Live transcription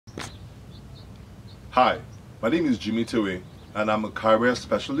Hi, my name is Jimi, and I'm a career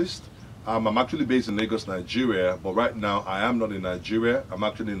specialist. I'm actually based in Lagos, Nigeria, but right now I am not in Nigeria. I'm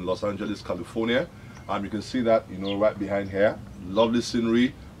actually in Los Angeles, California. You can see that, right behind here. Lovely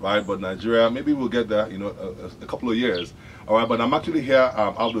scenery, right? But Nigeria, maybe we'll get there, a couple of years. All right, but I'm actually here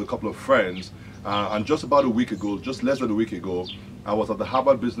out with a couple of friends. And just about a week ago, just less than a week ago, I was at the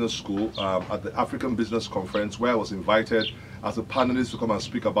Harvard Business School at the African Business Conference, where I was invited as a panelist to come and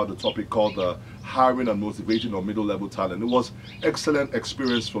speak about the topic called hiring and motivating of middle-level talent. It was excellent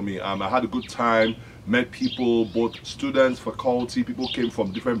experience for me. I had a good time, met people, both students, faculty, people came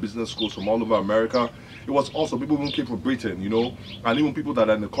from different business schools from all over America. It was awesome. People even came from Britain, and even people that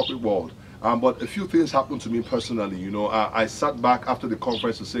are in the corporate world. But a few things happened to me personally. I sat back after the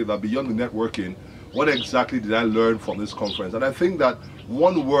conference to say that beyond the networking, what exactly did I learn from this conference? And I think that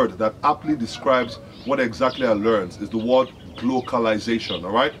one word that aptly describes what exactly I learned is the word glocalization,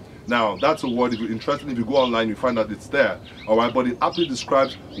 all right? Now, that's a word, if you're interested, if you go online, you find that it's there, all right? But it aptly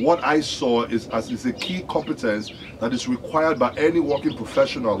describes what I saw is a key competence that is required by any working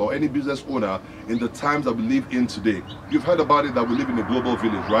professional or any business owner in the times that we live in today. You've heard about it, that we live in a global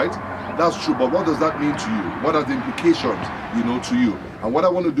village, right? That's true, but what does that mean to you? What are the implications, to you? And what I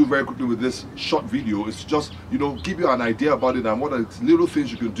want to do very quickly with this short video is just, give you an idea about it and what are the little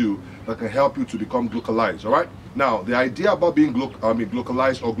things you can do that can help you to become glocalized, all right? Now, the idea about being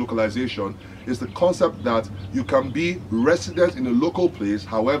glocalized or glocalization is the concept that you can be resident in a local place,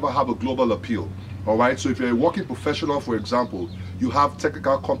 however, have a global appeal. All right, so if you're a working professional, for example, you have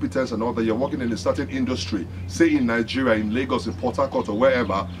technical competence and all that, you're working in a certain industry, say in Nigeria, in Lagos, in Port Harcourt, or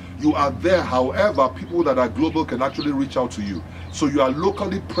wherever, you are there. However, people that are global can actually reach out to you. So you are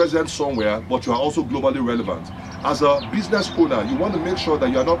locally present somewhere, but you are also globally relevant. As a business owner, you want to make sure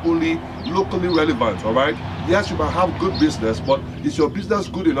that you are not only locally relevant, all right? Yes, you might have good business, but is your business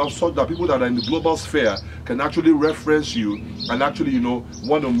good enough so that people that are in the global sphere can actually reference you and actually,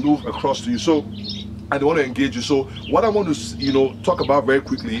 want to move across to you? So, and they want to engage you. So what I want to, talk about very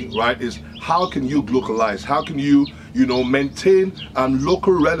quickly, right, is how can you glocalize? How can you, maintain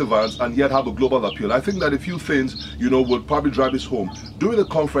local relevance and yet have a global appeal? I think that a few things, would probably drive this home. During the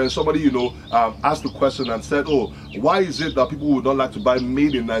conference, somebody, asked the question and said, oh, why is it that people would not like to buy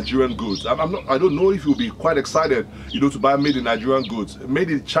made in Nigerian goods? I don't know if you'll be quite excited, to buy made in Nigerian goods.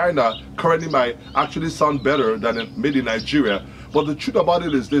 Made in China currently might actually sound better than made in Nigeria. But the truth about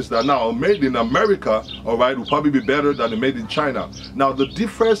it is this, that now made in America, all right, will probably be better than the made in China. Now the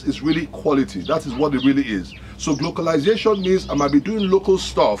difference is really quality. That is what it really is. So glocalization means I might be doing local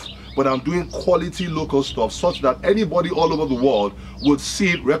stuff, but I'm doing quality local stuff such that anybody all over the world would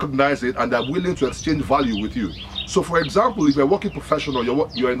see it, recognize it, and they're willing to exchange value with you. So for example, if you're a working professional,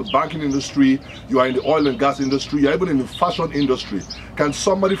 you're in the banking industry, you are in the oil and gas industry, you're even in the fashion industry, can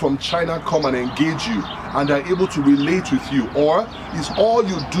somebody from China come and engage you and they're able to relate with you? Or is all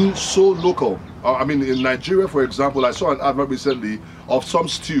you do so local? In Nigeria, for example, I saw an advert recently of some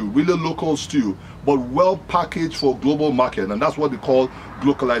stew, really local stew, but well packaged for global market, and that's what they call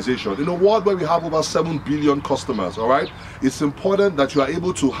glocalization. In a world where we have over 7 billion customers, all right, it's important that you are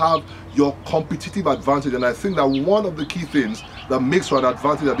able to have your competitive advantage, and I think that one of the key things that makes for an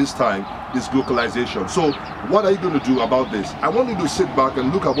advantage at this time is glocalization. So what are you going to do about this? I want you to sit back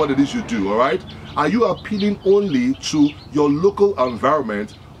and look at what it is you do, all right? Are you appealing only to your local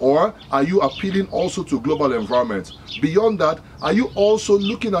environment, or are you appealing also to global environments? Beyond that, are you also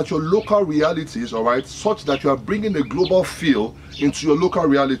looking at your local realities, all right, such that you are bringing a global feel into your local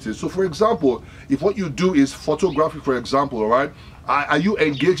realities? So for example, if what you do is photography, for example, all right, are you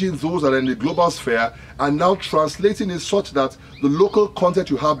engaging those that are in the global sphere and now translating it such that the local content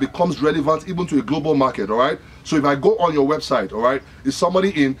you have becomes relevant even to a global market, all right? So if I go on your website, all right, is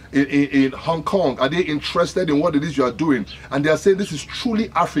somebody in Hong Kong, are they interested in what it is you are doing? And they are saying this is truly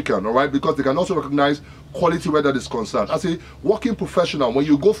African, all right, because they can also recognize quality where that is concerned. As a working professional, when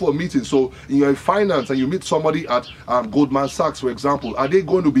you go for a meeting, so you're in finance and you meet somebody at Goldman Sachs, for example, are they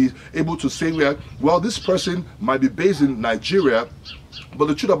going to be able to say, well, this person might be based in Nigeria, but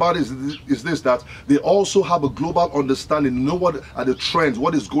the truth about it is this, that they also have a global understanding, know what are the trends,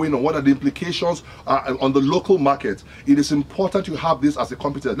 what is going on, what are the implications on the local market. It is important you have this as a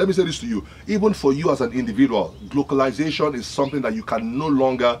competence. Let me say this to you, even for you as an individual, glocalization is something that you can no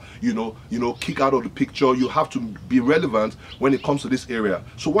longer, kick out of the picture. You have to be relevant when it comes to this area.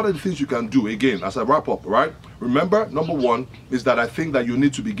 So what are the things you can do? Again, as I wrap up, right? Remember, number one is that I think that you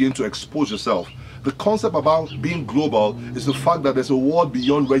need to begin to expose yourself. The concept about being global is the fact that there's a world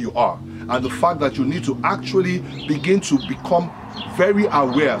beyond where you are, and the fact that you need to actually begin to become very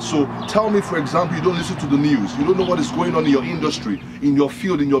aware. So tell me, for example, you don't listen to the news, you don't know what is going on in your industry, in your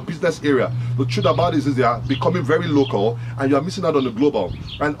field, in your business area. the truth about it is they are becoming very local, and you are missing out on the global.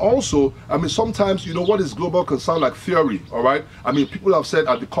 And also, I mean, sometimes, you know, what is global can sound like theory, all right? I mean, people have said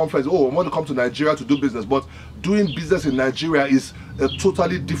at the conference, oh, I want to come to Nigeria to do business, but doing business in Nigeria is a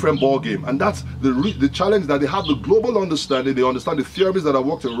totally different ball game. And that's the challenge, that they have the global understanding, they understand the theories that have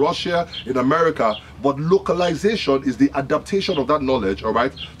worked in Russia, in America, but localization is the adaptation of that knowledge, all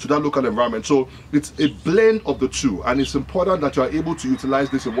right, to that local environment. So it's a blend of the two, and it's important that you are able to utilize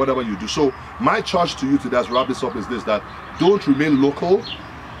this in whatever you do. So my charge to you today, as we wrap this up, is this: that don't remain local,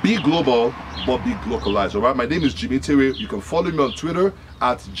 be global, but be localized. All right, my name is Jimi Tewe. You can follow me on Twitter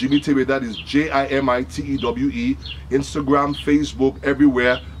at Jimi Tewe, that is JIMITEWE, Instagram, Facebook,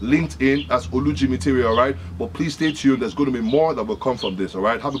 everywhere, LinkedIn, that's Olu Jimi Tewe. All right, but please stay tuned, there's going to be more that will come from this. All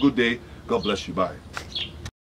right, have a good day, God bless you, bye.